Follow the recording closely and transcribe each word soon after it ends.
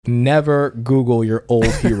Never Google your old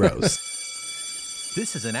heroes.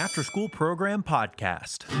 This is an after-school program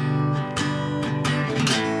podcast.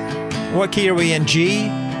 What key are we in, G?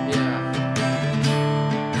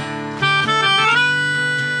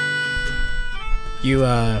 You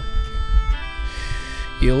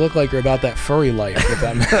look like you're about that furry life with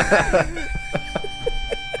them.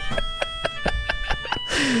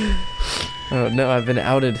 Oh no, I've been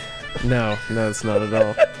outed. No, it's not at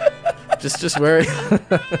all. Just wearing.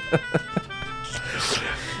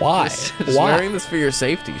 Why? Just Why? wearing this for your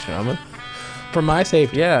safety, Shaman. For my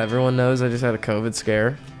safety. Yeah, everyone knows I just had a COVID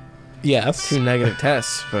scare. Yes. 2 negative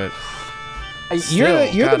tests, but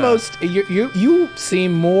You're the most. You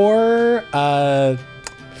seem more.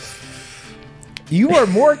 You are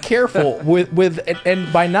more careful with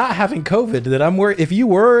and by not having COVID that I'm worried. If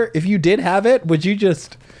you did have it, would you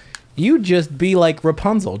just be like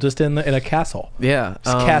Rapunzel, just in a castle? yeah,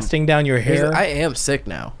 Just casting down your hair. I am sick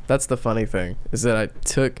now. That's the funny thing, is that I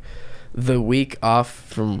took the week off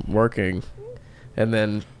from working, and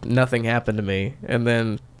then nothing happened to me. And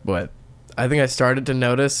then what? I think I started to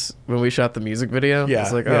notice when we shot the music video. Yeah,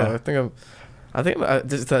 It's like, yeah. I think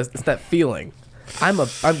it's that feeling. I'm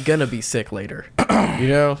gonna be sick later. You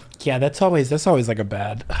know? Yeah, that's always like a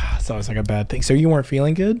bad. It's always like a bad thing. So you weren't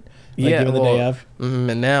feeling good? Like, Yeah, given the day of.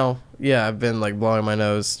 And now, yeah, I've been like blowing my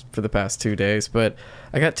nose for the past 2 days, but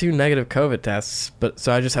I got 2 negative COVID tests,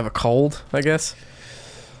 so I just have a cold, I guess.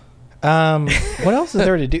 What else is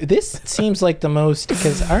there to do? This seems like the most,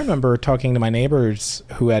 because I remember talking to my neighbors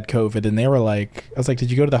who had COVID, and they were like, I was like, did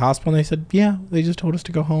you go to the hospital? And they said, yeah, they just told us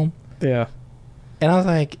to go home. Yeah. And I was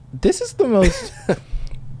like, this is the most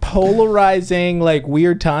polarizing, like,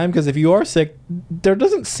 weird time, because if you are sick, there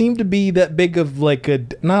doesn't seem to be that big of like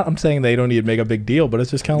I'm saying they don't need to make a big deal, but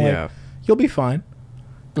it's just kind of Yeah. like, you'll be fine.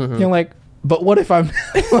 Mhm. You're like, but what if I'm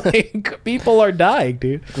like, people are dying,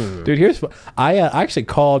 dude? Dude, here's I actually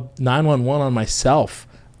called 911 on myself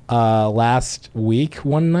last week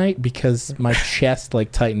one night because my chest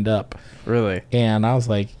like tightened up, Really? and I was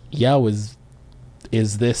like, yo, is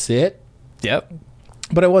this it? Yep.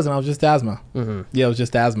 But it wasn't. I was just asthma. Mm-hmm. Yeah, it was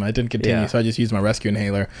just asthma. It didn't continue, Yeah. so I just used my rescue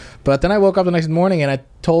inhaler. But then I woke up the next morning and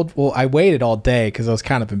I waited all day because I was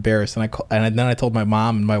kind of embarrassed, and then I told my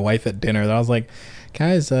mom and my wife at dinner that I was like,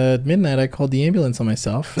 guys, at midnight I called the ambulance on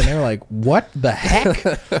myself, and they were like, what the heck?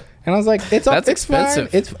 And I was like, it's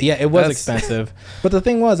expensive. Fine. It was expensive. But the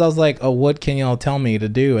thing was, I was like, oh, what can y'all tell me to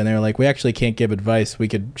do? And they were like, we actually can't give advice. We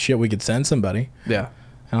could send somebody. Yeah.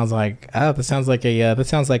 And I was like, oh, that sounds like a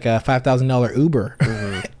 $5,000 Uber.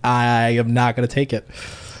 I am not going to take it.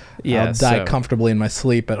 Yeah. I'll die comfortably in my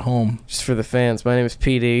sleep at home. Just for the fans, my name is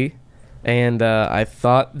PD, and I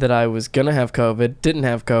thought that I was gonna have COVID, didn't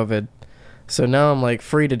have COVID, so now I'm like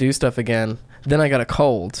free to do stuff again. Then I got a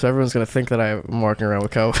cold, so everyone's gonna think that I'm walking around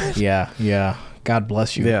with COVID. Yeah. God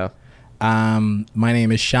bless you. Yeah. My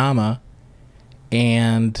name is Shama,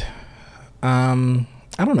 and I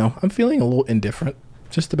don't know. I'm feeling a little indifferent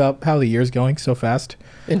just about how the year's going so fast.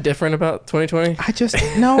 Indifferent about 2020? I just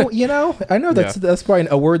no, I know that's probably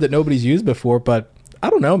a word that nobody's used before, but I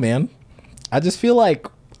don't know, man. I just feel like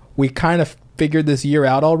we kind of figured this year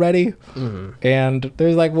out already, and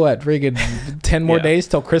there's like what, freaking 10 more days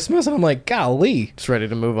till Christmas, and I'm like, golly. Just ready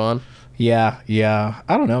to move on. Yeah.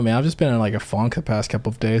 I don't know, man. I've just been in like a funk the past couple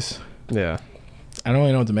of days. Yeah. I don't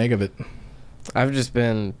really know what to make of it. I've just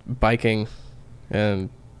been biking, and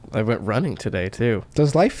I went running today too.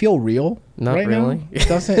 Does life feel real? Not right really. Now?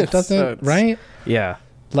 It doesn't, right? Yeah.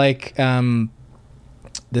 Like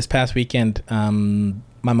this past weekend,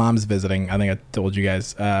 my mom's visiting. I think I told you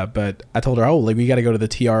guys, but I told her, oh, like we got to go to the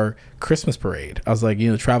TR Christmas parade. I was like,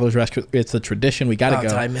 Travelers Rescue. It's a tradition. We got to go.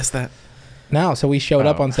 Did I miss that? No, so we showed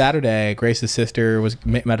up on Saturday. Grace's sister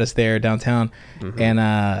met us there downtown,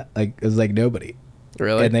 and like it was like nobody.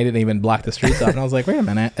 Really? And they didn't even block the streets off. And I was like, wait a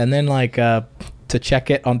minute. And then like to check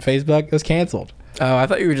it on Facebook, it was canceled. Oh, I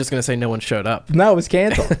thought you were just gonna say no one showed up. No, it was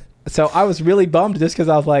canceled. So I was really bummed just because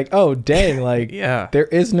I was like, oh dang, like Yeah. there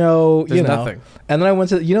is no, There's nothing. And then I went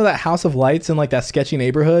to that House of Lights in like that sketchy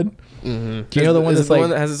neighborhood. Mm-hmm. Do you know the one Is that's it the like one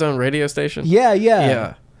that has its own radio station?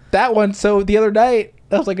 Yeah. That one. So the other night,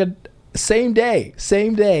 I was like same day.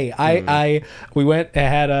 We went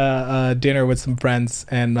and had a dinner with some friends,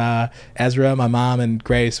 and Ezra, my mom, and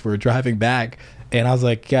Grace were driving back, and I was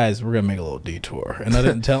like, guys, we're gonna make a little detour, and I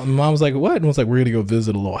didn't tell. My mom was like, what? And I was like, we're gonna go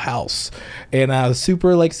visit a little house, and I was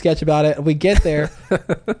super like sketch about it. We get there,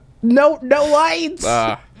 no lights.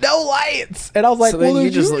 No lights. And I was like, so then well, you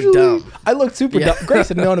just usually... look dumb. I looked super dumb. Grace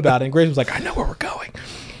had known about it, and Grace was like, I know where we're going.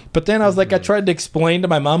 But then I was like, I tried to explain to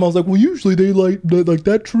my mom. I was like, well, usually they like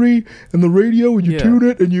that tree and the radio, and you tune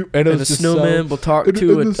it, and it was the just snowman will talk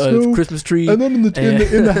to a Christmas tree, and then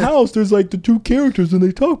in the house, there's like the two characters, and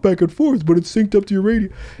they talk back and forth, but it's synced up to your radio.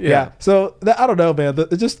 Yeah. So I don't know, man.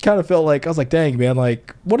 It just kind of felt like I was like, dang, man,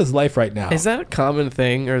 like what is life right now? Is that a common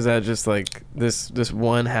thing, or is that just like this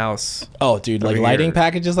one house? Oh, dude, like lighting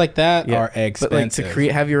packages like that are expensive. But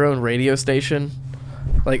like have your own radio station.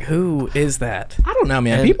 Like, who is that? I don't know,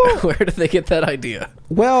 man. And People, where did they get that idea?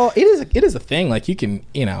 Well, it is a thing. Like, you can,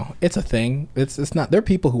 it's a thing. It's not. There are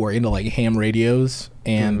people who are into like ham radios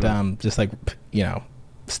and just like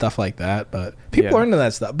stuff like that. But people are into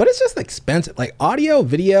that stuff. But it's just expensive. Like audio,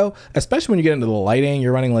 video, especially when you get into the lighting.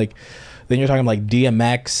 You're running like. Then you're talking like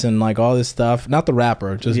DMX and like all this stuff. Not the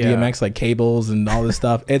rapper, just DMX, like cables and all this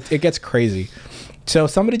stuff. It gets crazy. So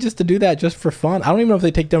somebody just to do that just for fun. I don't even know if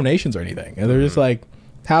they take donations or anything. And they're just like.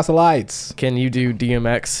 House of Lights. Can you do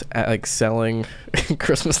DMX at like selling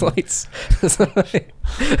Christmas lights?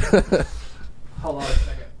 Hold on a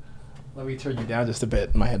second. Let me turn you down just a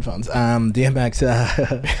bit in my headphones.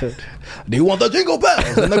 DMX, do you want the jingle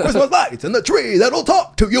bells and the Christmas lights and the tree that'll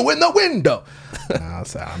talk to you in the window? No,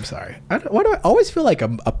 I'm sorry. Why do I always feel like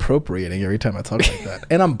I'm appropriating every time I talk like that?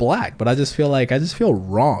 And I'm black, but I just feel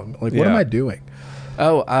wrong. Like, what am I doing?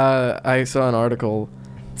 Oh, I saw an article.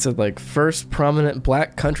 Said like first prominent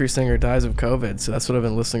black country singer dies of COVID, so that's what I've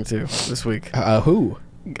been listening to this week. Who?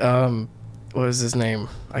 What was his name?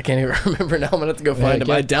 I can't even remember now. I'm gonna have to go find him.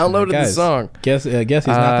 I downloaded the song. Guess he's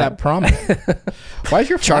not that prominent. Why is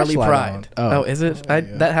your Charlie flashlight Pride? on? Oh, is it?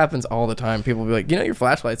 That happens all the time. People will be like, your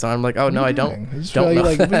flashlight's on. I'm like, oh no, I don't. Don't know.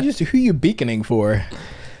 Like, who you beaconing for?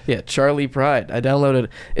 Yeah, Charlie Pride. I downloaded.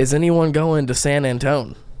 Is anyone going to San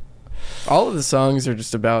Antone? All of the songs are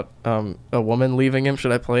just about a woman leaving him.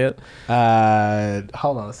 Should I play it?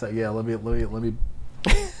 Hold on a sec. Yeah, let me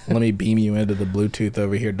beam you into the Bluetooth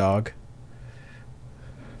over here, dog.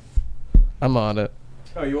 I'm on it.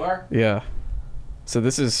 Oh, you are? Yeah. So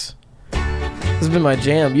this has been my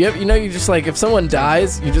jam. You just like if someone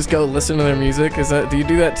dies, you just go listen to their music. Do you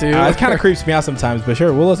do that too? It kind of creeps me out sometimes, but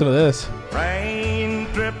sure, we'll listen to this.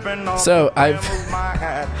 So I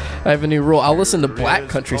have a new rule. I'll listen to black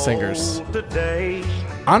country singers.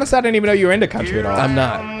 Honestly, I didn't even know you were into country at all. I'm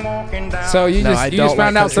not. So you just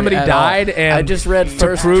found out somebody died, and I just read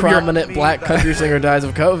first prominent black country singer dies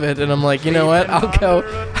of COVID, and I'm like, you know what? I'll go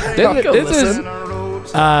listen.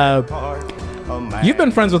 You've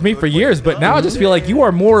been friends with me for years, but now I just feel like you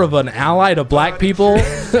are more of an ally to black people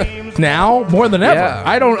now more than ever. Yeah.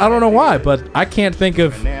 I don't know why, but I can't think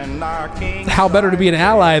of how better to be an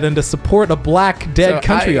ally than to support a black dead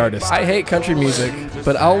country artist. I hate country music,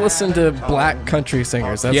 but I'll listen to black country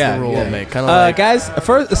singers. That's the rule I'll make. Kind of guys,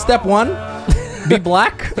 first step 1, be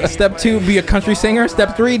black. Step 2, be a country singer.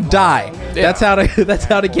 Step 3, die. Yeah. That's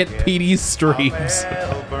how to get PD's streams.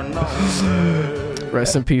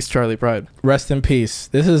 Rest in peace, Charlie Pride. Rest in peace.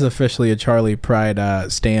 This is officially a Charlie Pride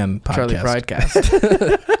Stan podcast. Charlie Pride cast.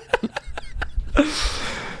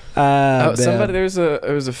 Somebody there was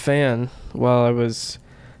a fan while I was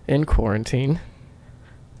in quarantine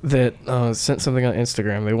that sent something on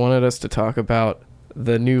Instagram. They wanted us to talk about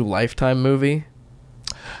the new Lifetime movie.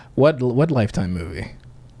 What Lifetime movie?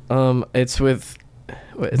 It's with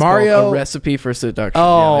Mario. A Recipe for Seduction.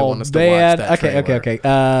 Oh, they want us to watch that okay.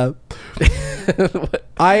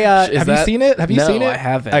 Have you seen it? Have you seen it? No, I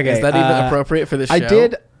haven't. Okay, is that even appropriate for this show? I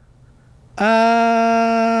did.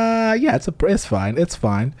 Yeah, it's fine. It's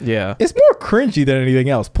fine. Yeah. It's more cringy than anything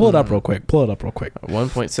else. Pull it up real quick.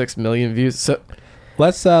 1.6 million views. So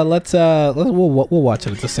we'll watch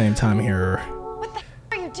it at the same time here. What the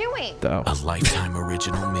are you doing? A Lifetime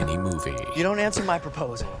original mini movie. You don't answer my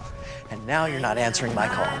proposal, and now you're not answering my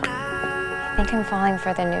call. I think I'm falling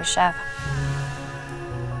for the new chef.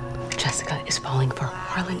 Jessica is falling for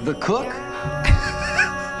Harlan. The cook?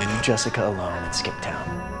 Leave Jessica alone and skip town.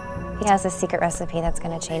 He has a secret recipe that's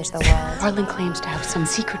going to change the world. Harlan claims to have some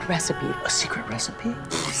secret recipe. A secret recipe?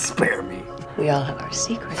 Spare me. We all have our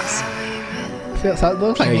secrets. It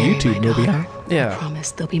looks like a YouTube movie, huh? Yeah. I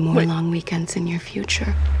promise there'll be more long weekends in your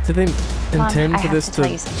future. Do they intend Mom, for this to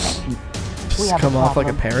tell you something. We have come a off like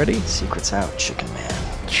a problem. parody? Secret's out, chicken man.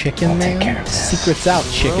 Chicken I'll man? take care of this. Secrets out,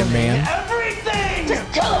 chicken man. Everything!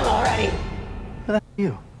 Just kill him already! Who the f***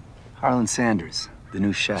 you? Harlan Sanders, the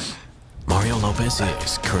new chef. Mario Lopez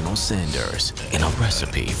is Colonel Sanders in A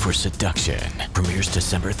Recipe for Seduction. Premieres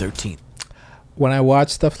December 13th. When I watch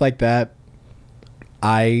stuff like that,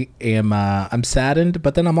 I'm saddened,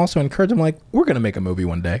 but then I'm also encouraged. I'm like, we're gonna make a movie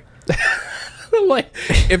one day. Like,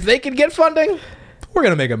 if they can get funding, we're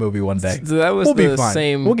gonna make a movie one day. So that was we'll the be fine.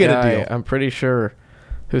 same We'll get guy, a deal. I'm pretty sure,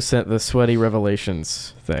 who sent the sweaty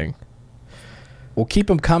revelations thing. Well, keep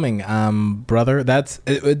them coming, brother. That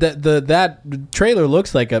trailer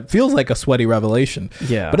feels like a sweaty revelation.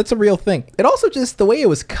 Yeah. But it's a real thing. It also just, the way it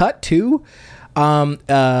was cut too,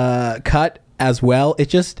 cut as well.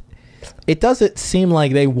 It doesn't seem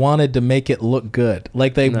like they wanted to make it look good.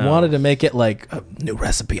 Like they wanted to make it like a new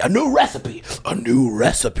recipe. You know,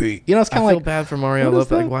 it's kind of I feel like, bad for Mario what is Lopez.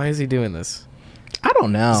 that? Like, why is he doing this? I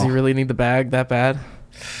don't know. Does he really need the bag that bad?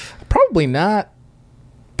 Probably not.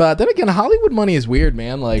 But then again, Hollywood money is weird,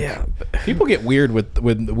 man. Like, people get weird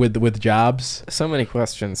with jobs. So many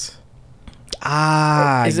questions.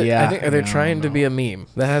 Ah, Is it, yeah. I think, are they trying to be a meme?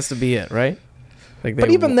 That has to be it, right? Like,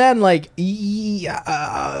 But even then, like, can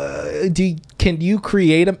you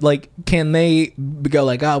create them? Like, can they go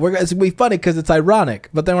like, oh, it's gonna be funny because it's ironic,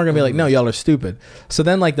 but then we're gonna be like, no, y'all are stupid. So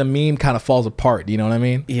then, like, the meme kind of falls apart. You know what I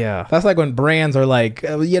mean? Yeah. That's like when brands are like,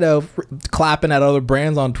 clapping at other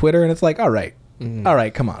brands on Twitter, and it's like, all right,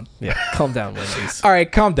 come on. Yeah, calm down, Wendy's. All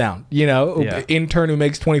right, calm down. Intern who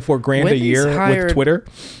makes $24,000 a year with Twitter.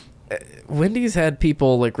 Wendy's had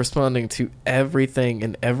people like responding to everything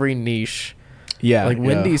in every niche. Yeah, like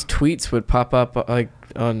Wendy's tweets would pop up like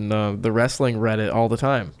on the wrestling Reddit all the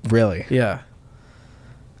time. Really? Yeah.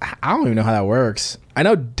 I don't even know how that works. I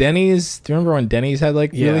know Denny's. Do you remember when Denny's had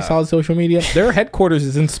like really solid social media? Their headquarters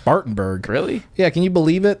is in Spartanburg. Really? Yeah. Can you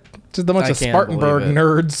believe it? Just a bunch of Spartanburg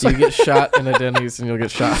nerds. You get shot in a Denny's and you'll get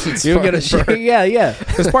shot in You'll get a shot. Yeah.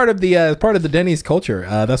 It's part of the Denny's culture.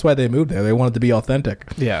 That's why they moved there. They wanted to be authentic.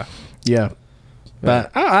 Yeah. Yeah.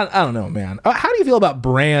 But I don't know, man. How do you feel about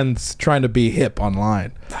brands trying to be hip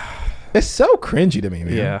online? It's so cringy to me,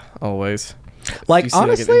 man. Yeah, always. Like, you see,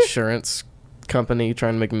 honestly, like an insurance company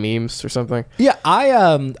trying to make memes or something. Yeah,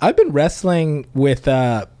 I've been wrestling with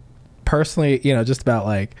personally, just about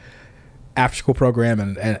like after school program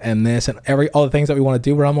and this and all the things that we want to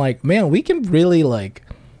do, where I'm like, man, we can really like,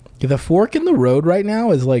 the fork in the road right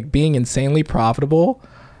now is like being insanely profitable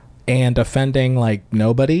and offending like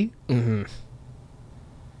nobody. Mm-hmm.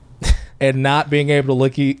 And not being able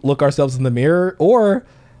to look ourselves in the mirror, or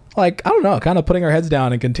like, I don't know, kind of putting our heads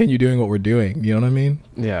down and continue doing what we're doing. You know what I mean?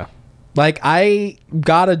 Yeah. Like, I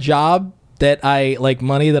got a job that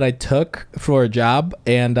money that I took for a job,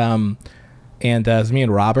 and it was me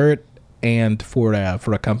and Robert, and for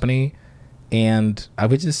a company, and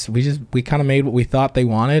we kind of made what we thought they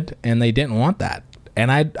wanted, and they didn't want that,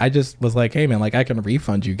 and I just was like, hey man, like, I can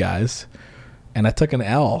refund you guys, and I took an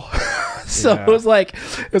L. So it was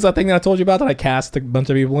that thing that I told you about that I cast a bunch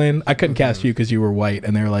of people in. I couldn't cast you because you were white,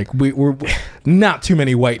 and they were like, we're not too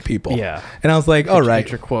many white people. Yeah. And I was like, all right,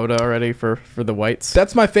 get your quota already for the whites.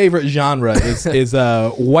 That's my favorite genre is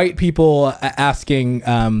white people asking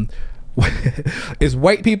is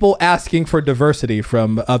white people asking for diversity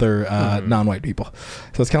from other non-white people.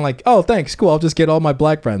 So it's kind of like, oh, thanks, cool, I'll just get all my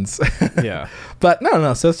black friends. Yeah. But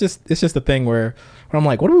no. So it's just a thing where I'm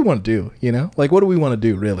like, what do we want to do? Like, what do we want to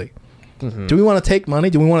do really? Mm-hmm. Do we want to take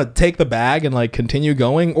money? Do we want to take the bag and like continue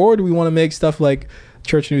going, or do we want to make stuff like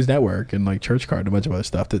Church News Network and like Church Card and a bunch of other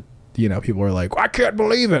stuff that people are like, I can't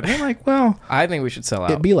believe it. And I'm like, well, I think we should sell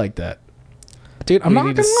out. It'd be like that, dude. I'm We not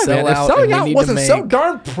need gonna to lie, sell man. If out, selling and we out need wasn't to so make-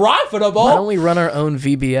 darn profitable, Why don't we run our own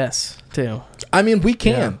VBS too? I mean, we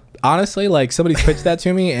can. Honestly, like, somebody's pitched that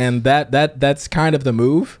to me, and that's kind of the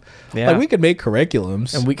move. Yeah. Like, we could make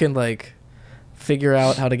curriculums, And we can like figure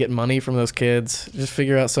out how to get money from those kids. Just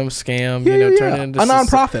figure out some scam, turn it into a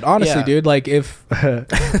nonprofit. Honestly, dude, like, if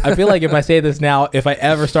I feel like if I say this now, if I'm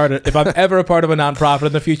ever a part of a nonprofit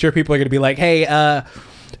in the future, people are going to be like, hey,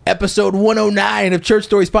 episode 109 of Church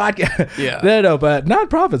Stories podcast. Yeah. No, but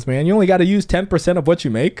nonprofits, man, you only got to use 10% of what you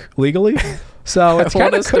make legally. So it's I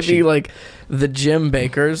want kind of us to be like the Jim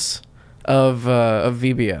Bakers of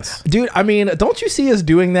VBS. Dude, I mean, don't you see us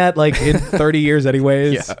doing that like in 30 years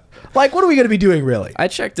anyways? Yeah. Like, what are we going to be doing really? I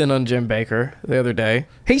checked in on Jim Baker the other day.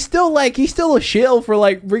 He's still a shill for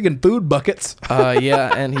like freaking food buckets.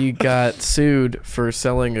 Yeah, and he got sued for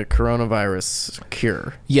selling a coronavirus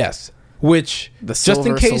cure. Yes. Which, The just in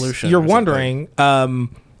silver case solution you're or wondering,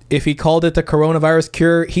 if he called it the coronavirus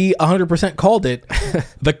cure, he 100% called it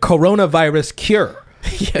the coronavirus cure.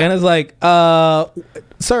 Yeah. And it's like,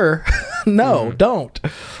 sir, no, don't.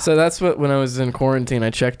 So that's what, when I was in quarantine, I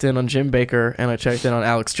checked in on Jim Baker and I checked in on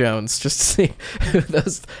Alex Jones just to see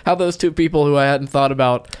how those two people who I hadn't thought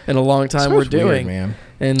about in a long time were doing. Weird, man.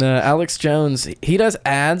 And Alex Jones, he does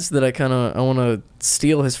ads that I want to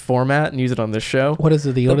steal his format and use it on this show. What is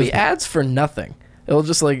it? It'll be ads for nothing.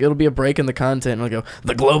 It'll be a break in the content, and it'll go,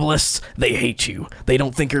 the globalists, they hate you. They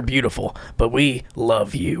don't think you're beautiful, but we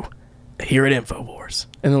love you. here at InfoWars,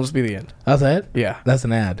 and it'll just be the end. That's it. Yeah, That's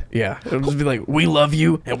an ad. yeah. It'll just be like, we love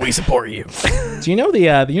you and we support you. Do you know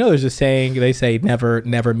there's a saying, they say never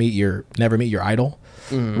meet your idol,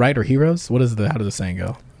 right? Or heroes. How does the saying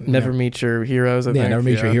go? Never meet your heroes. I think. Never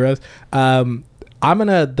meet your heroes. I'm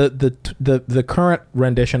gonna the current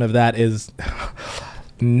rendition of that is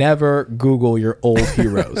never Google your old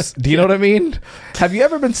heroes. Do you know what I mean? Have you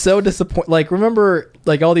ever been so disappointed? Like, remember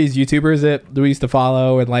like all these YouTubers that we used to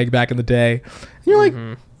follow and like back in the day? And you're like,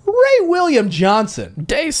 Ray William Johnson,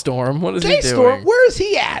 Daystorm. What is he Daystorm, doing? where is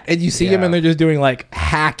he at? And you see him, Yeah. and they're just doing like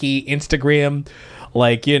hacky Instagram,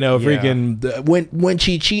 like, you know, freaking when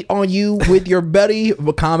she cheat on you with your buddy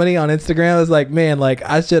comedy on Instagram. It's like, man, like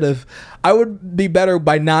I would be better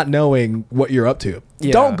by not knowing what you're up to.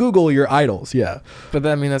 Yeah. Don't Google your idols. Yeah. But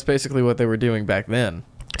I mean, that's basically what they were doing back then,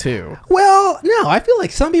 too. Well, no, I feel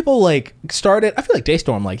like some people like started. I feel like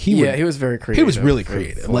Daystorm, like he was very creative. He was really for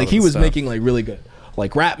creative. a lot Like of he the was stuff. making like really good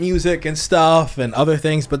like rap music and stuff and other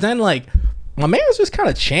things. But then like my man's just kind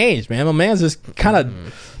of changed, man. My man's just kind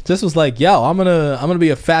of just was like, yo, I'm gonna be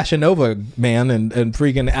a Fashion Nova man and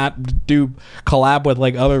freaking do collab with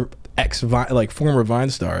like other former Vine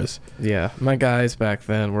stars. Yeah, my guys back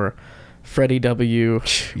then were Freddie W,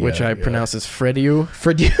 which I pronounce as Freddie.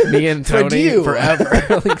 Freddie. Me and Tony forever.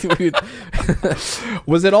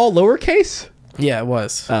 Was it all lowercase? Yeah, it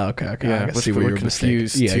was. Oh, okay. I Yeah, can which see where were you're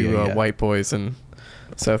confused to white boys in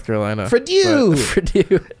South Carolina. Freddie. But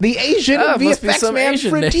Freddie. The Asian must be VFX some man, Asian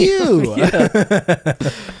Freddie.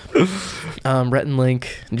 Rhett and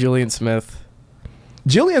Link, Julian Smith.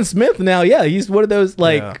 Julian Smith now, yeah, he's one of those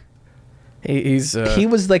like. Yeah. He's He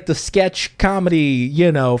was like the sketch comedy,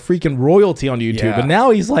 you know, freaking royalty on YouTube, Yeah. and now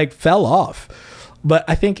he's like fell off. But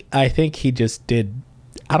I think he just did.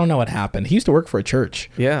 I don't know what happened. He used to work for a church,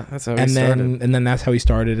 yeah, that's how he and started. then that's how he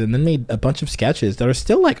started, and then made a bunch of sketches that are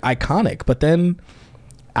still like iconic. But then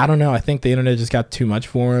I don't know. I think the internet just got too much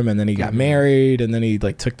for him, and then he got married, and then he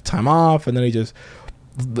like took the time off, and then he just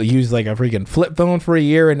used like a freaking flip phone for a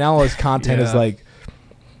year, and now all his content is Yeah. like.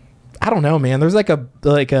 I don't know, man. There's like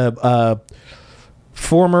a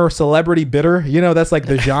former celebrity bidder. You know, that's like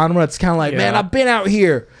the genre. It's kind of like, man, Yeah. I've been out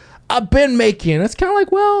here. I've been making. It's kind of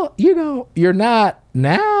like, well, you know, you're not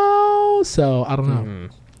now. So I don't know.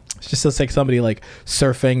 It's just like somebody like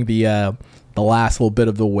surfing the last little bit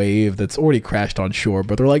of the wave that's already crashed on shore,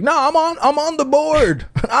 but they're like, no, I'm on the board.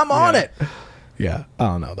 I'm on it. Yeah, I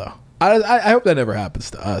don't know though. I hope that never happens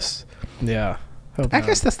to us. Yeah. I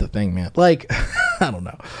guess that's the thing, man. Like, I don't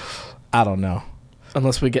know.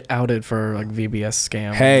 Unless we get outed for like VBS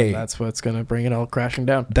scam. Hey. That's what's going to bring it all crashing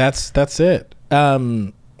down. That's it.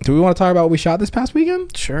 Do we want to talk about what we shot this past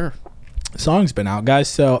weekend? Sure. Song's been out, guys.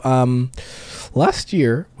 So last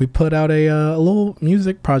year we put out a little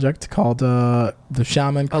music project called the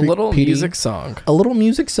Shaman A little PD. music song. A little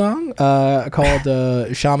music song called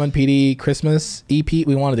Shaman PD Christmas EP.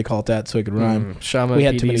 We wanted to call it that so it could rhyme. Shaman We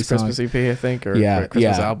had too many PD's Christmas songs. EP, I think, or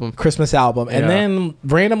Christmas album. Christmas album. And Yeah. then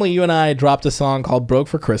randomly you and I dropped a song called Broke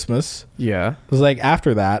for Christmas. Yeah. It was like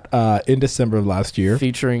after that, in December of last year.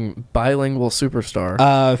 Featuring bilingual superstar.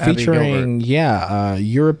 Abby Featuring Gilbert.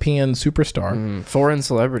 European superstar, Foreign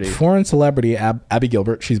celebrity. foreign celebrity Abby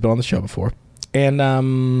Gilbert. She's been on the show before, and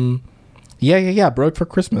Broke for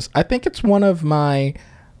Christmas. I think it's one of my,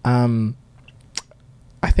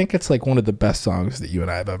 I think it's like one of the best songs that you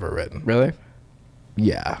and I have ever written. Really?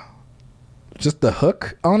 Yeah, just the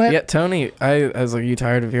hook on it. Yeah, Tony, I was like, you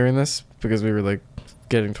tired of hearing this? Because we were like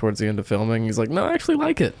getting towards the end of filming. He's like, no, I actually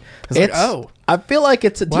like it. I was like, oh. I feel like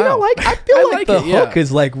it's. Do you Wow. know, like I feel I like like the it, yeah. hook is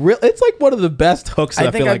like real. It's like one of the best hooks. That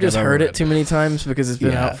I think feel I've like just ever heard it written. too many times because it's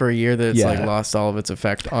been Yeah. out for a year that it's like Yeah. lost all of its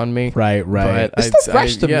effect on me. Right. But It's still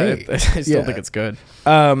fresh to me. I still Yeah. think it's good.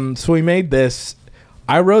 So we made this.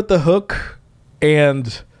 I wrote the hook,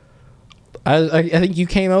 and I think you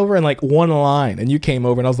came over and like one line, and you came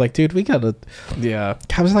over, and I was like, dude, we gotta. Yeah.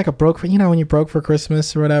 I was like a broke for, you know, when you broke for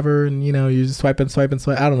Christmas or whatever, and you know, you just swipe. I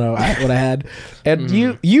don't know what I had, and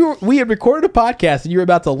we had recorded a podcast, and you were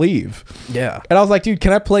about to leave, Yeah. and I was like, dude,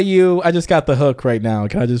 can I play you? I just got the hook right now.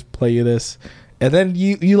 Can I just play you this? And then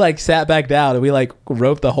you like sat back down, and we like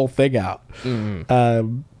wrote the whole thing out.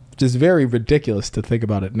 Just very ridiculous to think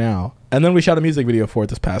about it now. And then we shot a music video for it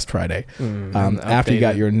this past Friday. After you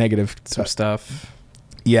got updated your negative some stuff.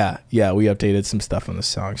 Yeah, we updated some stuff on the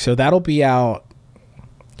song. So that'll be out,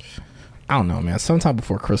 I don't know, man, sometime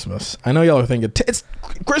before Christmas. I know y'all are thinking, it's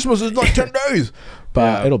Christmas is like 10 days.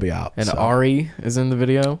 But Yeah. it'll be out. And so. Ari is in the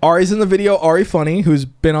video. Ari's in the video. Ari Funny, who's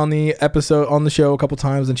been on the show a couple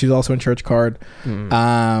times, and she's also in Church Card.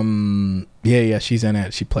 Yeah, she's in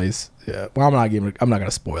it. She plays. Yeah. Well, I'm not gonna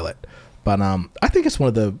spoil it, But I think it's one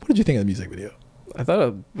of the. What did you think of the music video? I thought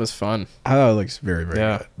it was fun. I thought it looks very, very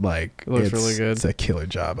Yeah. good. Like, It looks really good. It's a killer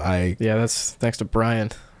job. Yeah, that's thanks to Brian.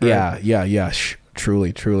 right? Yeah.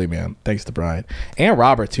 Truly, man. Thanks to Brian and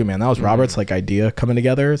Robert too, man. That was Robert's like idea coming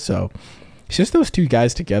together. So it's just those two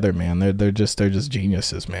guys together, man. They're just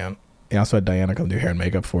geniuses, man. He also had Diana come do hair and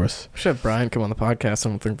makeup for us. We should have Brian come on the podcast. I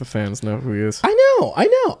don't think the fans know who he is. I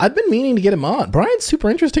know. I've been meaning to get him on. Brian's super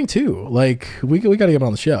interesting too. Like we got to get him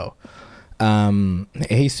on the show.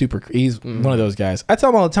 He's one of those guys. I tell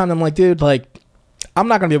him all the time, I'm like, dude, like, I'm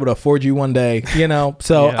not gonna be able to afford you one day, you know.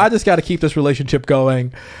 So Yeah. I just got to keep this relationship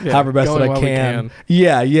going, however best going that I while we can. can.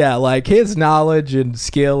 Yeah. Like his knowledge and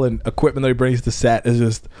skill and equipment that he brings to set is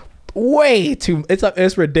just way too.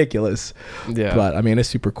 It's ridiculous. Yeah. But I mean, it's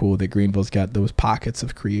super cool that Greenville's got those pockets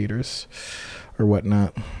of creators or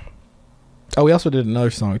whatnot. Oh, we also did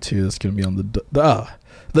another song too. That's gonna be on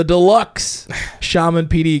the deluxe Shaman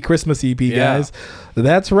PD Christmas EP, guys.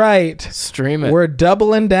 That's right. Stream it. We're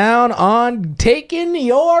doubling down on taking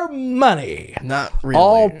your money. Not really.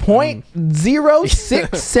 All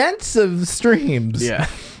 0.06 cents of streams. Yeah.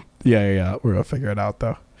 Yeah. We're gonna figure it out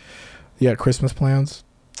though. You got Christmas plans?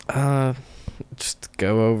 Just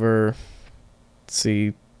go over,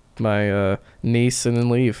 see my niece, and then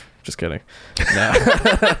leave. Just kidding. No.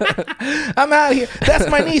 I'm out of here. That's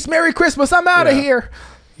my niece. Merry Christmas. I'm out of Yeah. here.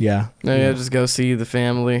 Yeah. Yeah, just go see the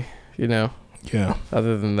family, you know. Yeah.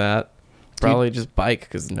 Other than that, probably just bike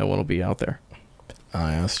because no one will be out there. Oh,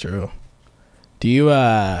 yeah, that's true. Do you,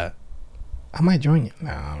 I might join you.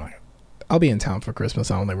 No, I'm not. I'll be in town for Christmas.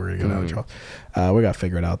 I don't think we're going to go down to Charleston. We got to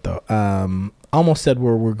figure it out, though. I almost said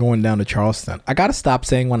we're going down to Charleston. I got to stop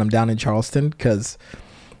saying when I'm down in Charleston because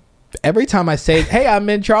every time I say, hey, I'm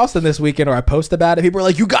in Charleston this weekend, or I post about it, people are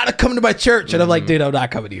like, you got to come to my church. And I'm like, dude, I'm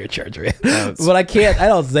not coming to your church, right? But I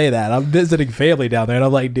don't say that. I'm visiting family down there. And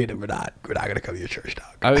I'm like, dude, we're not going to come to your church, dog.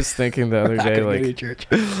 I was thinking the other Not day, gonna go to your like,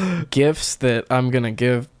 church. gifts that I'm going to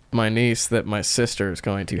give my niece that my sister is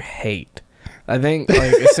going to hate. I think,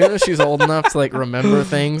 like, as soon as she's old enough to, like, remember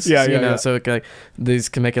things, you know, so it, like, these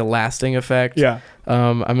can make a lasting effect. Yeah.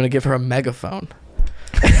 I'm going to give her a megaphone.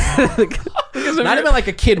 Not even like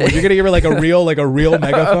a kid one. You're gonna give her like a real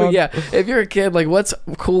megaphone. Oh, yeah. If you're a kid, like, what's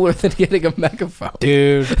cooler than getting a megaphone?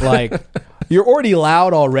 Dude, like you're already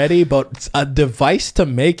loud already, but a device to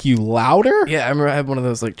make you louder. Yeah, I remember I had one of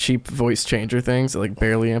those like cheap voice changer things that like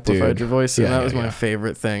barely amplified Dude. your voice, and Yeah, that was my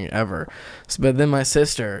favorite thing ever. But then my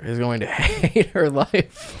sister is going to hate her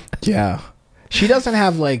life. Yeah, she doesn't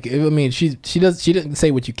have like. I mean, she didn't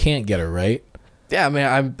say what you can't get her, right? Yeah, I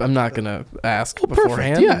mean, I'm not gonna ask Well, perfect.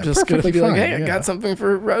 beforehand. Yeah, I'm just gonna perfectly be like, fine, hey, I yeah. got something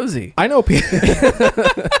for Rosie. I know people.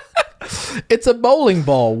 It's a bowling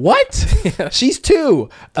ball. What? She's 2.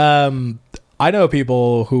 I know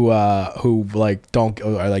people who like don't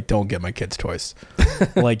get my kids toys.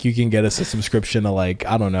 Like you can get us a subscription to like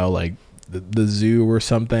I don't know like the zoo or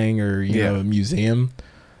something or you know a museum.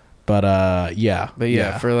 But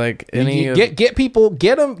yeah. For like any get people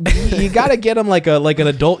get them. You gotta get them like an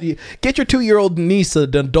adult. Get your 2-year-old niece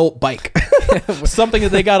an adult bike. Something that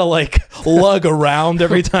they gotta like lug around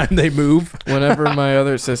every time they move. whenever my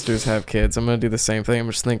other sisters have kids, I'm gonna do the same thing. I'm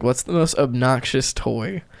just think, what's the most obnoxious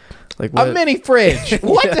toy? Like what? A mini fridge.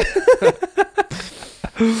 What?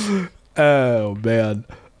 Oh man,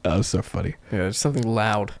 that was so funny. Yeah, just something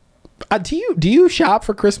loud. Do you shop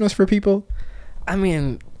for Christmas for people? I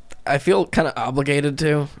mean, I feel kind of obligated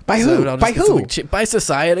to. By so who? I'll just By get who? something cheap. By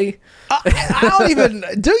society. I don't even.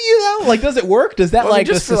 Do you though? Like, does it work? Does that Well, I mean, like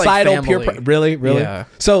the just for, like, societal peer? family. Really? Yeah.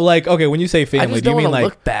 So like, okay, when you say I family, just do you don't mean want to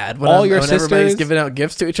like look bad when all I'm, your when everybody's sisters? giving out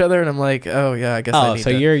gifts to each other, and I'm like, oh yeah, I guess. I Oh, need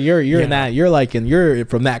so to. you're in that. You're like you're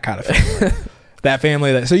from that kind of family. That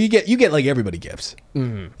family that so you get like everybody gifts.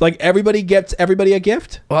 Mm-hmm. Like everybody gets everybody a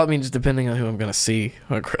gift. Well, I mean, just depending on who I'm gonna see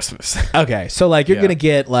on Christmas. Okay, so like you're Yeah. gonna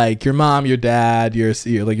get like your mom, your dad, your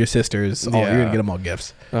like your sisters. All, You're Yeah. gonna get them all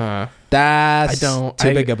gifts. I That's don't.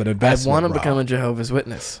 too big of an investment. I want to bro. become a Jehovah's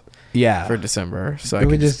Witness yeah. for December, so I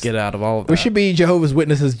We can just just- get out of all of that. We should be Jehovah's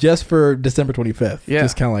Witnesses just for December 25th. yeah,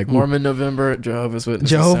 just kind of like Mormon November, Jehovah's Witness.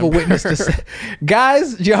 Jehovah December. Witness December.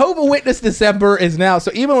 Guys, Jehovah Witness December is now.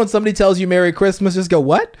 So even when somebody tells you Merry Christmas, just go,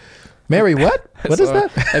 what? Merry what? What is So,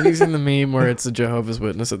 that? Have you seen the meme where it's a Jehovah's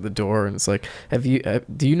Witness at the door and it's like,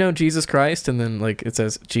 do you know Jesus Christ? And then like it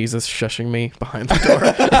says Jesus shushing me behind the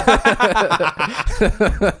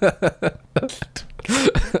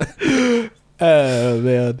door. Oh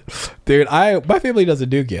man, dude, my family doesn't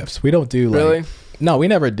do gifts. We don't do like, Really? No, we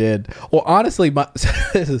never did. Well, honestly,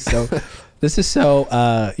 this is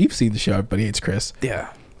so. You've seen the show, Everybody Hates Chris.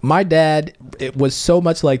 Yeah. my dad, it was so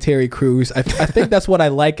much like Terry Crews. I think that's what I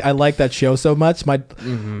like. I like that show so much.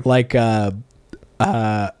 Like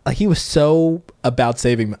he was so about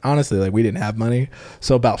saving. Honestly, like we didn't have money,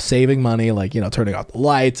 so about saving money, like, you know, turning off the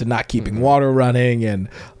lights and not keeping water running. And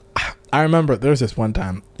I remember there was this one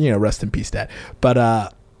time, you know, rest in peace, Dad. But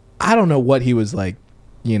I don't know what he was like,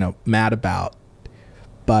 you know, mad about.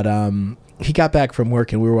 But he got back from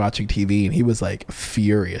work and we were watching TV, and he was like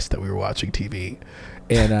furious that we were watching TV,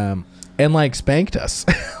 and like spanked us.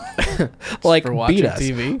 Like For watching beat us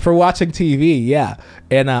TV? for watching TV, yeah.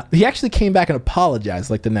 And he actually came back and apologized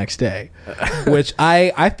like the next day, which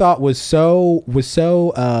I thought was so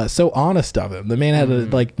honest of him. The man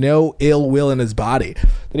had like no ill will in his body.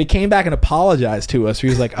 Then he came back and apologized to us. He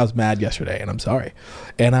was like, "I was mad yesterday, and I'm sorry."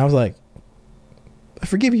 And I was like, "I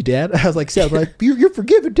forgive you, Dad." I was like, "You're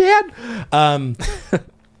forgiven, Dad."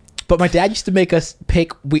 But my dad used to make us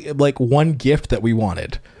pick like one gift that we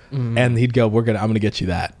wanted. And he'd go, I'm gonna get you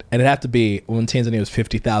that, and it'd have to be, when Tanzania was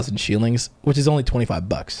 50,000 shillings, which is only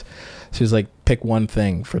 $25. So he was like, pick one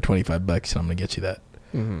thing for $25, and I'm gonna get you that.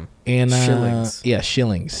 And Shillings. yeah,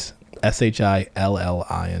 shillings, SHILLING.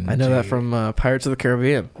 I know that from Pirates of the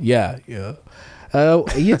Caribbean. Yeah.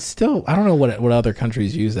 It's still, I don't know what other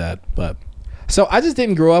countries use that, but so I just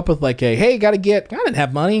didn't grow up with like I didn't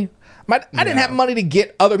have money. I didn't have money to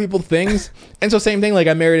get other people things. And so same thing, like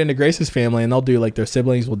I married into Grace's family, and they'll do like their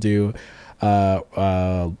siblings will do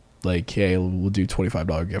like, hey, we'll do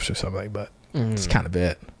 $25 gifts or something, but it's kind of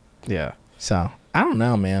it. Yeah. So I don't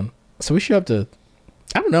know, man. So we should have to,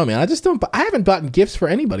 I don't know, man. I haven't bought gifts for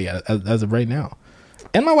anybody as of right now.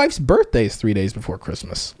 And my wife's birthday is 3 days before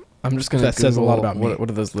Christmas. I'm just gonna. That says a lot about me. What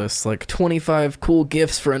are those lists? Like 25 cool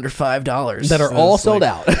gifts for under $5 That are all sold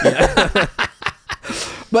out.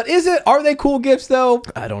 But are they cool gifts though?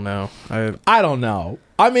 I don't know. I don't know.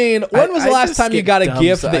 I mean, when was the last time you got a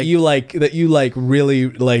gift that you really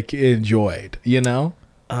like enjoyed, you know?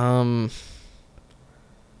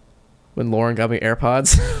 When Lauren got me AirPods.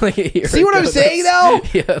 See what I'm saying though?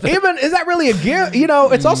 Yeah. Even, is that really a gift? You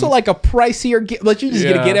know, it's also like a pricier gift. Like you just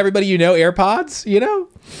gonna get everybody, you know, AirPods, you know?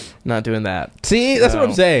 Not doing that. See, that's what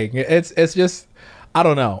I'm saying. It's just, I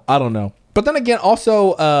don't know. But then again,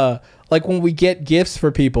 also, like when we get gifts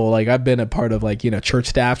for people, like I've been a part of like, you know, church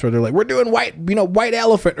staffs where they're like, we're doing white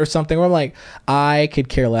elephant or something, where I'm like, I could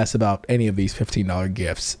care less about any of these $15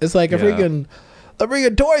 gifts. It's like a freaking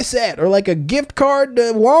toy set or like a gift card to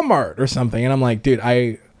Walmart or something. And I'm like, dude,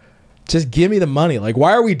 just give me the money. Like,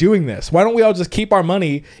 why are we doing this? Why don't we all just keep our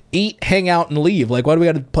money, eat, hang out, and leave? Like, why do we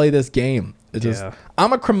got to play this game? It's just,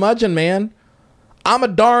 I'm a curmudgeon, man. I'm a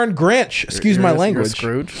darn Grinch. Excuse my language.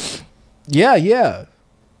 You're Scrooge? Yeah.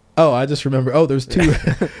 Oh, I just remember. Oh, there's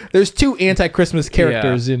two anti-Christmas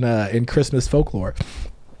characters in Christmas folklore.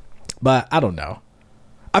 But I don't know.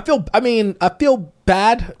 I feel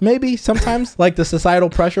bad maybe sometimes, like the societal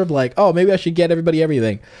pressure of like, oh, maybe I should get everybody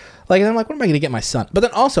everything. Like, and I'm like, what am I going to get my son? But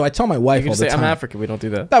then also I tell my wife all the time. I'm African. We don't do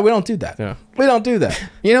that. No, we don't do that. Yeah. We don't do that.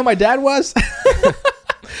 You know who my dad was?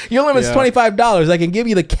 Your limit's $25. I can give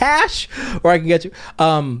you the cash, or I can get you.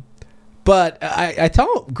 But I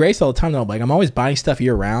tell Grace all the time though, like I'm always buying stuff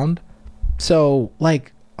year round. So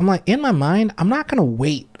like I'm like, in my mind, I'm not gonna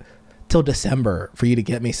wait till December for you to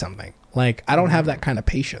get me something. Like I don't have that kind of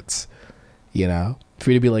patience, you know,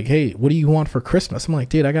 for you to be like, hey, what do you want for Christmas? I'm like,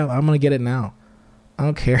 dude, I'm gonna get it now. I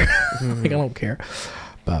don't care. Like I don't care.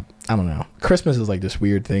 But I don't know. Christmas is like this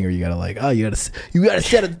weird thing where you gotta like, you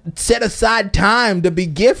gotta set aside time to be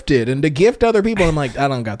gifted and to gift other people. I'm like, I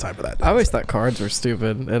don't got time for that. I always thought cards were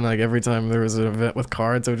stupid, and like every time there was an event with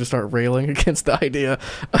cards, I would just start railing against the idea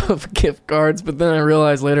of gift cards. But then I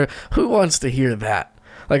realized later, who wants to hear that?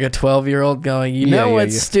 Like a 12-year-old going,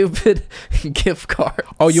 what's stupid? Gift card.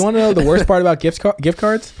 Oh, you want to know the worst part about gift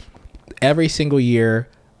cards? Every single year,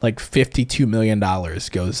 like $52 million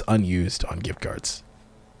goes unused on gift cards.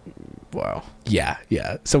 Wow. Yeah.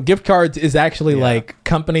 So gift cards is actually like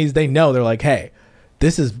companies, they know, they're like, hey,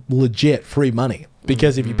 this is legit free money.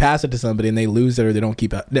 Because if you pass it to somebody and they lose it or they don't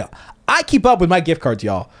keep up. No, I keep up with my gift cards,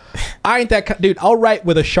 y'all. I ain't that dude. I'll write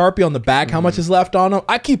with a Sharpie on the back how much is left on them.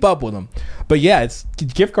 I keep up with them. But yeah,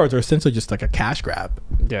 gift cards are essentially just like a cash grab.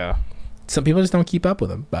 Yeah. Some people just don't keep up with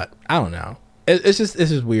them. But I don't know. It's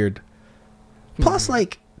just weird. Plus,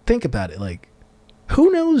 like, think about it. Like,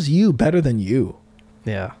 who knows you better than you?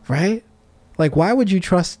 Yeah. Right? Like, why would you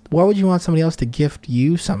want somebody else to gift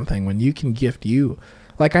you something when you can gift you?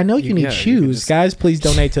 Like, I know you need shoes. Guys, please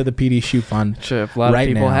donate to the PD Shoe Fund. Sure, a lot of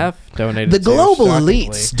people have donated. The global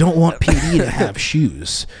elites don't want PD to have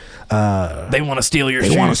shoes. They want to steal your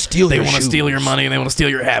shoes. They want to steal your money, and they want to steal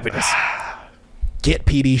your happiness. Get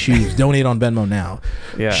PD shoes. Donate on Venmo now.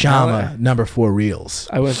 Yeah. Shama number 4 reels.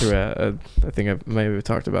 I went through I think I maybe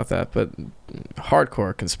talked about that, but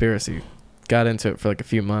hardcore conspiracy. Got into it for like a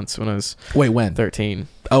few months when I was Wait, when? 13.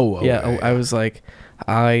 Oh, Yeah, I was like,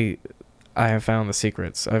 I have found the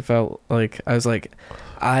secrets. I felt like I was like,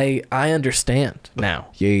 I understand now.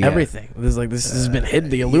 Yeah. Everything. This has been hidden.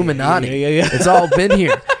 The Illuminati. Yeah. It's all been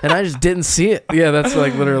here, and I just didn't see it. Yeah, that's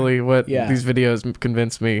like literally what Yeah. these videos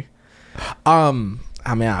convinced me. I mean,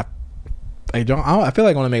 I feel like I want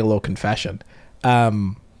to make a little confession.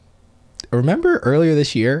 Remember earlier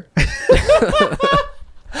this year?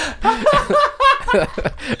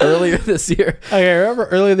 Earlier this year. Okay, remember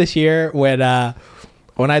earlier this year when I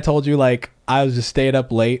told you like I was just staying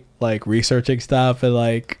up late like researching stuff and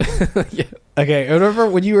like Yeah. Okay, remember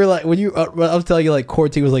when you were like I was telling you like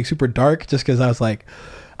quarantine was like super dark just because I was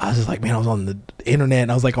just like man, I was on the internet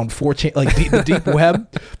and I was like on 4chan, like the deep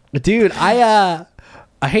web. Dude, I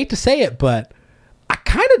hate to say it, but I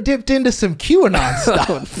kind of dipped into some QAnon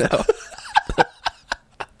stuff. No.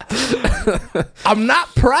 I'm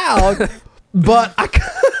not proud, but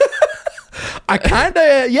I kind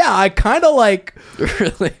of like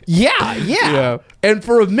Really? yeah. And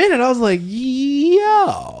for a minute, I was like,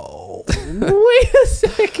 yo, wait a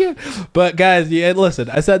second. But guys, yeah, listen,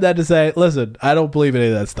 I said that to say, listen, I don't believe any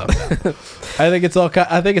of that stuff now. I think it's all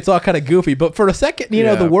kind of goofy. But for a second, you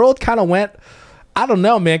know, the world kind of went, I don't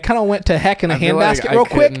know, man, kind of went to heck in a handbasket real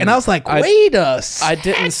quick. And I was like, wait a second. I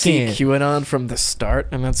didn't see QAnon from the start,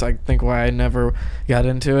 and that's I think why I never got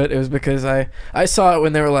into it. It was because I saw it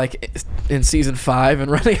when they were like in season 5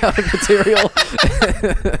 and running out of material.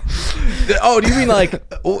 Oh, do you mean like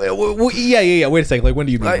yeah, wait a second, like when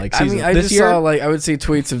do you mean like season I this just year? saw like I would see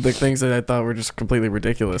tweets of the things that I thought were just completely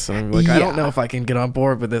ridiculous, and I'm like, I don't Yeah. know if I can get on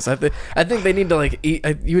board with this. I think they need to like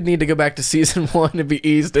you would need to go back to season 1 to be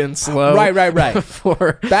eased in slow. Right.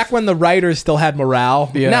 Before Back when the writers still had morale.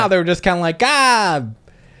 Yeah. Now they're just kind of like, the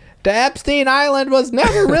Epstein Island was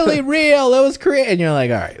never really real. It was created. And you're like,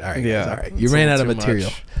 all right, guys, Yeah, all right. You it's ran a out of little too material.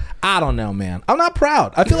 much. I don't know, man. I'm not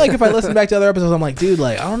proud. I feel like if I listen back to other episodes, I'm like, dude,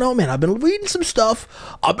 like, I don't know, man. I've been reading some stuff.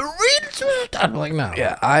 I'm like, no.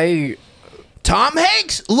 yeah, Tom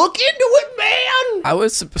Hanks, look into it, man. I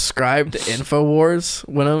was subscribed to InfoWars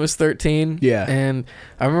when I was 13. Yeah. And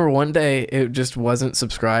I remember one day it just wasn't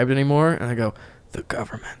subscribed anymore. And I go, the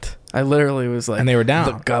government. I literally was like, And they were down.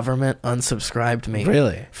 The government unsubscribed me.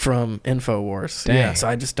 Really? From InfoWars. Dang. Yeah. So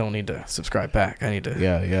I just don't need to subscribe back. I need to.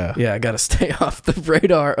 Yeah. Yeah, I got to stay off the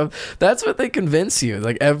radar of. That's what they convince you.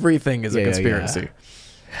 Like everything is a conspiracy.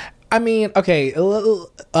 I mean, okay.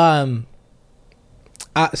 So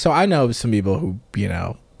I know some people who, you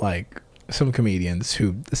know, like some comedians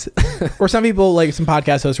who, or some people like some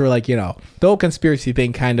podcast hosts who are like, you know, the whole conspiracy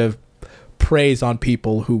thing kind of preys on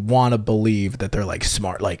people who want to believe that they're like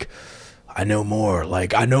smart, like I know more than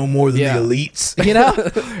the elites, you know.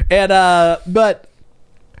 And but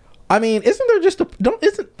I mean, isn't there just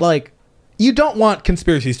isn't like you don't want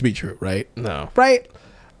conspiracies to be true, right? No. Right.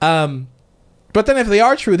 But then if they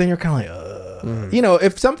are true, then you're kind of like, you know,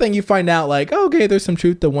 if something you find out like, oh, okay, there's some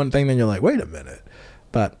truth to one thing, then you're like, wait a minute.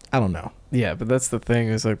 But I don't know. Yeah, but that's the thing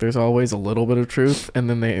is like there's always a little bit of truth, and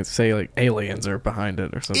then they say like aliens are behind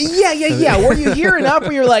it or something. Yeah. Where you hear enough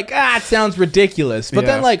where you're like, it sounds ridiculous. But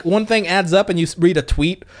then Yeah. like one thing adds up and you read a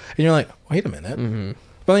tweet and you're like, wait a minute. Mm-hmm.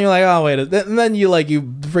 But then you're like, oh, wait. And then you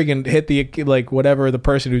freaking hit the, like, whatever, the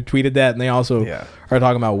person who tweeted that. And they also are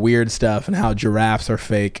talking about weird stuff and how giraffes are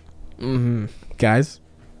fake. Mm-hmm. Guys,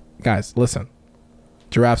 listen.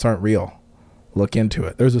 Giraffes aren't real. Look into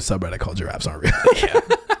it. There's a subreddit called Giraffes Aren't Real.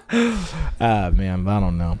 Man, I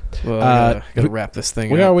don't know. Well, I gotta wrap this thing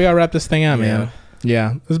up. We gotta wrap this thing out, Yeah. man.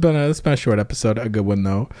 Yeah, it's been a short episode, a good one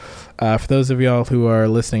though. For those of y'all who are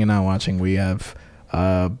listening and not watching, we have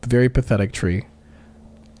a very pathetic tree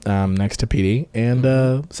next to PD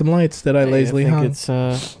and some lights that I lazily hung.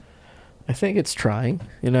 I think it's trying,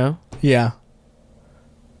 you know? Yeah.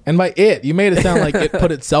 And by it, you made it sound like it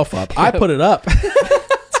put itself up. I put it up.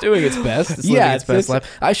 It's doing its best. It's living its best it's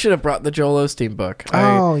life. I should have brought the Joel Osteen book.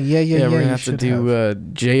 Yeah. We're gonna have to do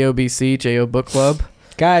JOBC, JO Book Club.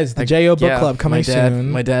 Guys, the JO Book Club coming soon.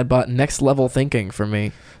 My dad bought Next Level Thinking for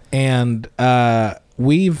me. And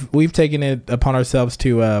we've taken it upon ourselves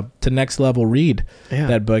to Next Level read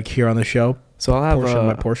that book here on the show. So I'll have portion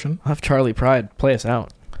by portion. I'll have Charlie Pride play us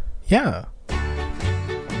out. Yeah.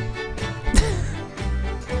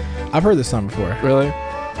 I've heard this song before. Really?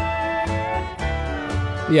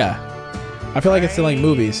 Yeah. I feel like it's in like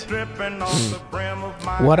movies.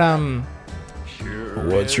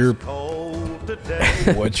 What's your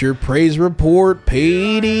What's your praise report,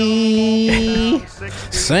 Petey?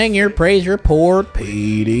 Sing your praise report,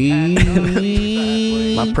 Petey.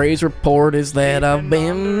 My praise report is that I've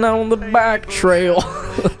been on the bike trail.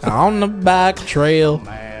 On the bike trail.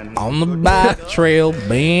 On the bike trail.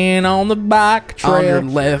 Been on the bike trail. On your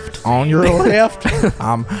left. On your left.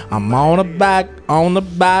 I'm on the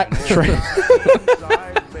bike trail.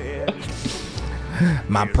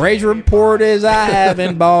 My praise report is I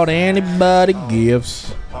haven't bought anybody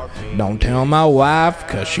gifts. Don't tell my wife,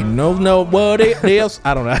 cause she knows what it is.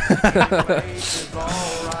 I don't know.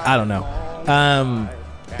 I don't know.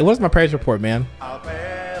 What's my praise report, man? I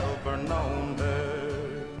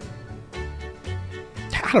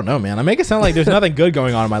don't know, man. I make it sound like there's nothing good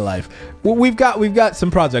going on in my life. Well, we've got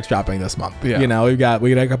some projects dropping this month. Yeah. You know, we got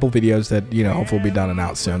a couple videos that hopefully will be done and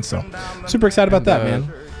out soon. So super excited about that,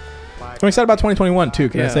 man. I'm excited about 2021 too.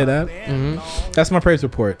 Can I say that? Mm-hmm. That's my praise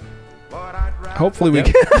report. Hopefully we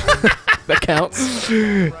can. That counts.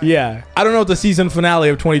 Yeah. I don't know what the season finale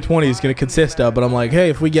of 2020 is going to consist of, but I'm like,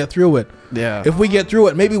 hey, if we get through it,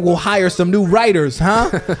 maybe we'll hire some new writers,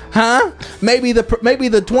 huh? Maybe the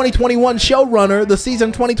 2021 showrunner, the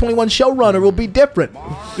season 2021 showrunner will be different.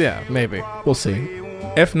 Yeah, maybe. We'll see.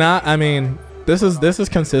 If not, I mean, this is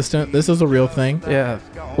consistent. This is a real thing. Yeah.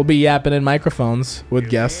 We'll be yapping in microphones with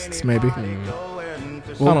guests, maybe. I don't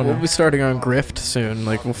know. We'll be starting on Grift soon.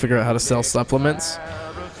 Like, we'll figure out how to sell supplements.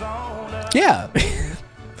 Yeah.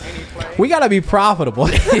 We gotta be profitable.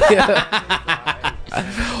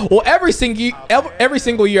 Well, every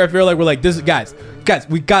single year I feel like we're like, this guys,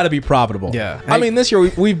 we gotta be profitable. Yeah. I mean, this year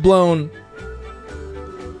we've blown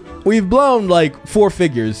like 4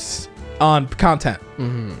 figures on content.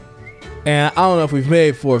 Mm-hmm. And I don't know if we've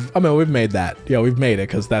made we've made that. Yeah, we've made it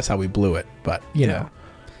because that's how we blew it. But you know,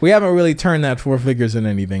 we haven't really turned that 4 figures in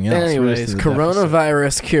anything else. Anyways,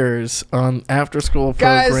 coronavirus cures on after school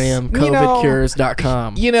program,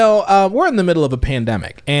 covidcures.com. We're in the middle of a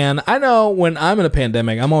pandemic, and I know when I'm in a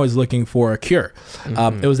pandemic, I'm always looking for a cure.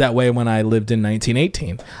 It was that way when I lived in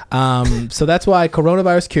 1918. So that's why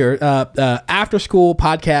coronavirus cure,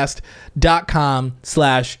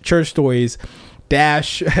 afterschoolpodcast.com/church stories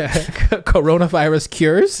coronavirus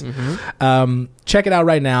cures. Check it out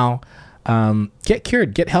right now. Get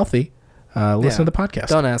cured, get healthy. Listen to the podcast.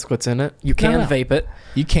 Don't ask what's in it. You can vape it.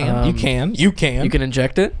 You can. You can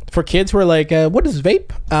inject it. For kids who are like, what is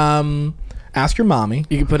vape? Ask your mommy.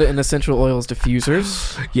 You can put it in essential oils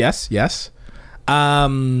diffusers. Yes.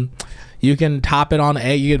 You can top it on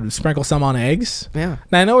egg. You can sprinkle some on eggs. Yeah.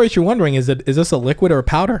 Now I know what you're wondering. Is this a liquid or a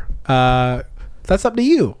powder? That's up to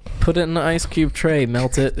you. Put it in an ice cube tray,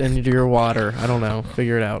 melt it into your water. I don't know.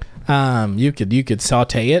 Figure it out. You could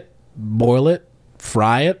saute it, boil it,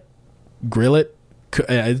 fry it, grill it.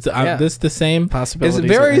 This the same possibilities. It's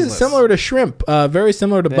very similar to shrimp. Very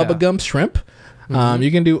similar to Bubba Gump's shrimp. You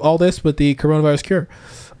can do all this with the coronavirus cure.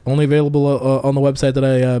 Only available on the website that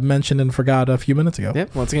I mentioned and forgot a few minutes ago.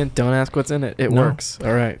 Yep. Once again, don't ask what's in it. It works.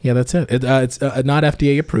 All right. Yeah, that's it. It's not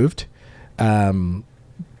FDA approved.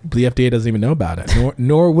 The FDA doesn't even know about it,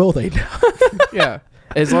 nor will they know. Yeah,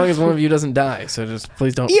 as long as one of you doesn't die. So just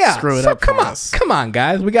please don't screw it up. Come on,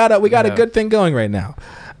 guys. We got a good thing going right now.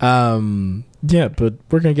 But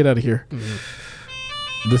we're gonna get out of here.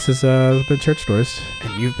 Mm-hmm. This has been Church Stories,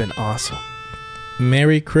 and you've been awesome.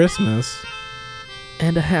 Merry Christmas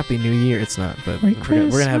and a Happy New Year. It's not, but we're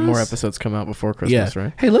gonna have more episodes come out before Christmas,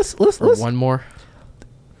 right? Hey, let's one more.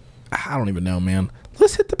 I don't even know, man.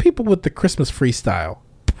 Let's hit the people with the Christmas freestyle.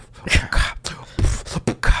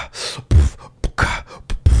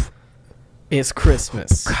 It's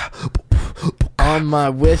Christmas. On my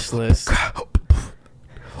wish list. I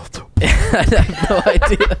have no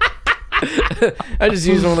idea. I just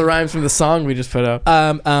used one of the rhymes from the song we just put up.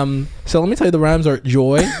 So let me tell you, the rhymes are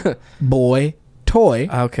joy, boy, toy.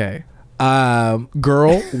 Okay.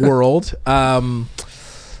 Girl, world,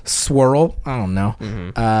 swirl. I don't know.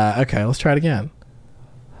 Mm-hmm. Okay, let's try it again.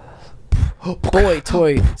 Boy,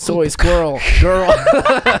 toy, soy, squirrel, girl.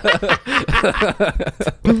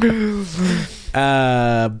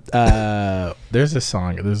 There's a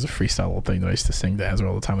song. There's a freestyle little thing that I used to sing to Ezra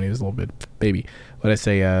all the time when he was a little bit baby. But I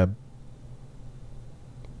say,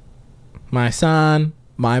 my son,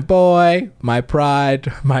 my boy, my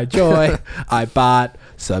pride, my joy. I bought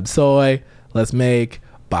sub soy. Let's make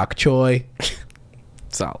bok choy.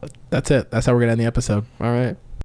 Solid. That's it. That's how we're gonna end the episode. All right.